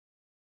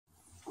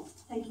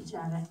Thank you,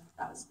 Janet.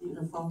 That was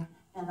beautiful.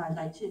 And I'd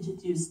like to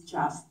introduce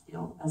Jaz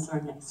Gill as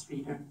our next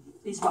reader.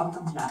 Please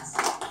welcome Jaz.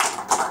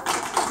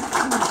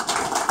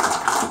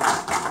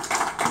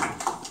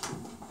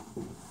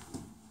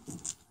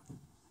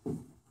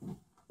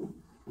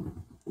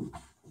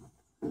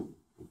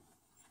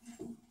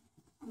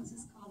 This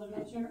is called a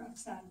measure of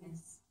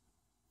sadness.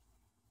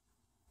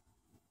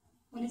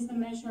 What is the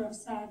measure of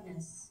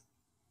sadness?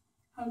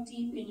 How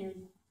deep in your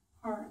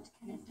heart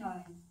can it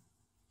dive?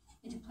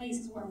 Into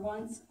places where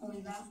once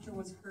only laughter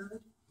was heard?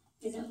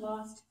 Is it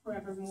lost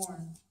forevermore?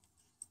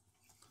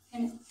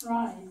 Can it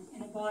thrive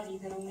in a body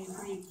that only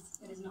breathes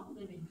but is not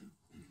living?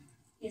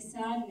 Is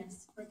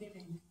sadness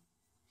forgiving?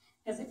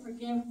 Does it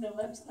forgive the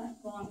lips that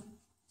long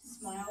to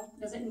smile?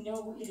 Does it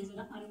know it is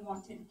an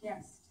unwanted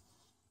guest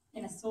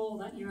in a soul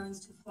that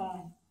yearns to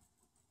fly?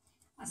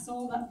 A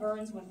soul that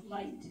burns with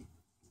light.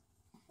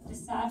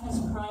 Does sadness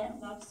cry at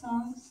love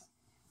songs,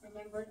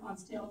 remembered on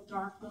still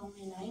dark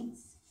lonely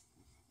nights?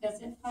 Does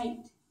it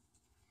fight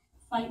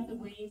the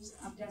waves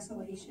of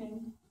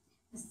desolation,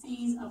 the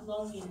seas of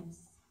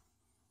loneliness?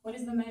 What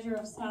is the measure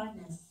of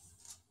sadness?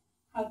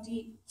 How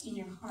deep in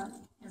your heart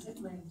does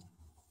it live?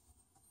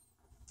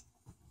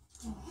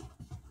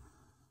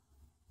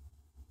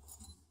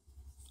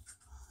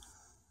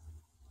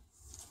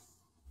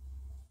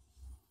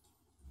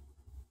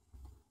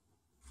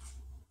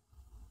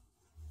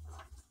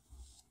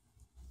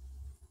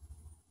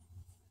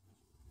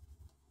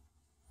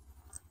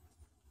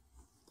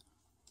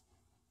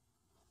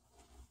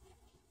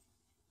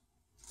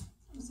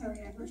 I'm sorry,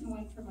 I've written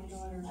one for my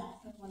daughter. I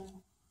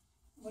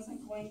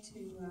wasn't going to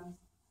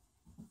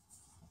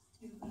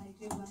do what I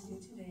do want to do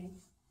today.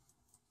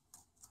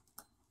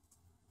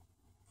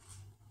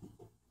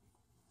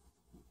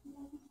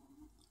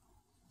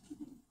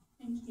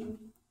 Thank you.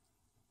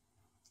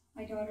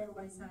 My daughter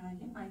was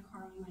hit by a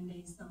car on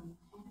Monday, so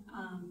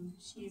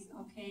she's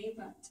okay,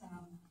 but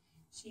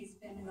she's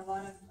been in a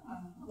lot of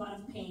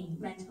pain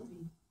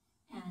mentally,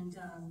 and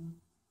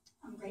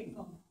I'm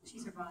grateful she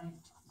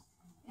survived.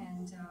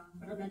 And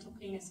but her mental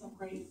pain is so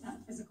great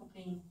that physical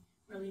pain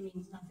really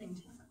means nothing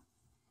to her.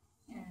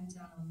 And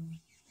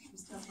I'm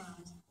still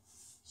glad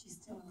she's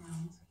still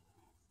around.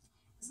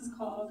 This is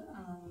called,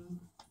 I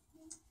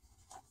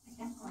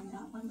can't find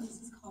that one, but this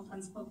is called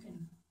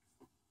Unspoken.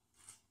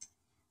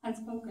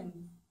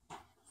 Unspoken.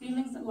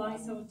 Feelings that lie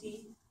so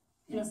deep,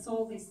 in a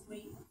soul they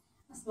sleep,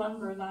 a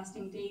slumber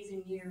lasting days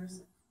and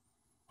years.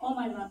 Oh,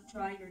 my love,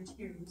 dry your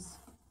tears.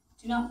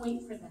 Do not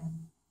wait for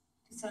them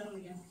to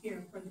suddenly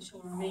appear, for they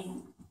shall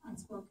remain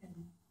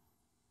unspoken.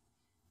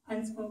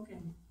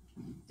 Unspoken.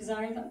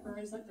 Desire that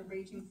burns like the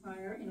raging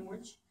fire, in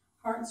which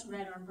hearts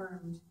red are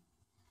burned.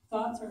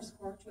 Thoughts are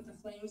scorched with the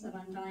flames of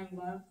undying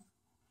love,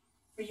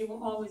 for you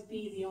will always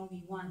be the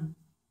only one.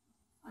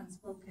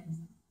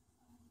 Unspoken.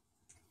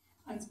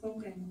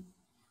 Unspoken.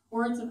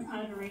 Words of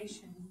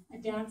adoration, a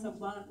dance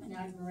of love and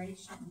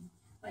admiration.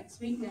 Like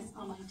sweetness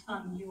on my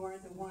tongue, you are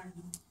the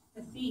one.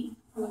 The thief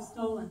who has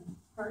stolen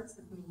parts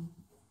of me,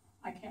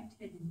 I kept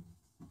hidden.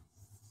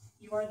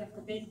 You are the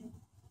forbidden.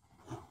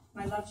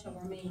 My love shall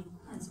remain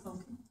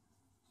unspoken.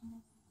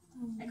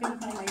 I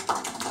couldn't find my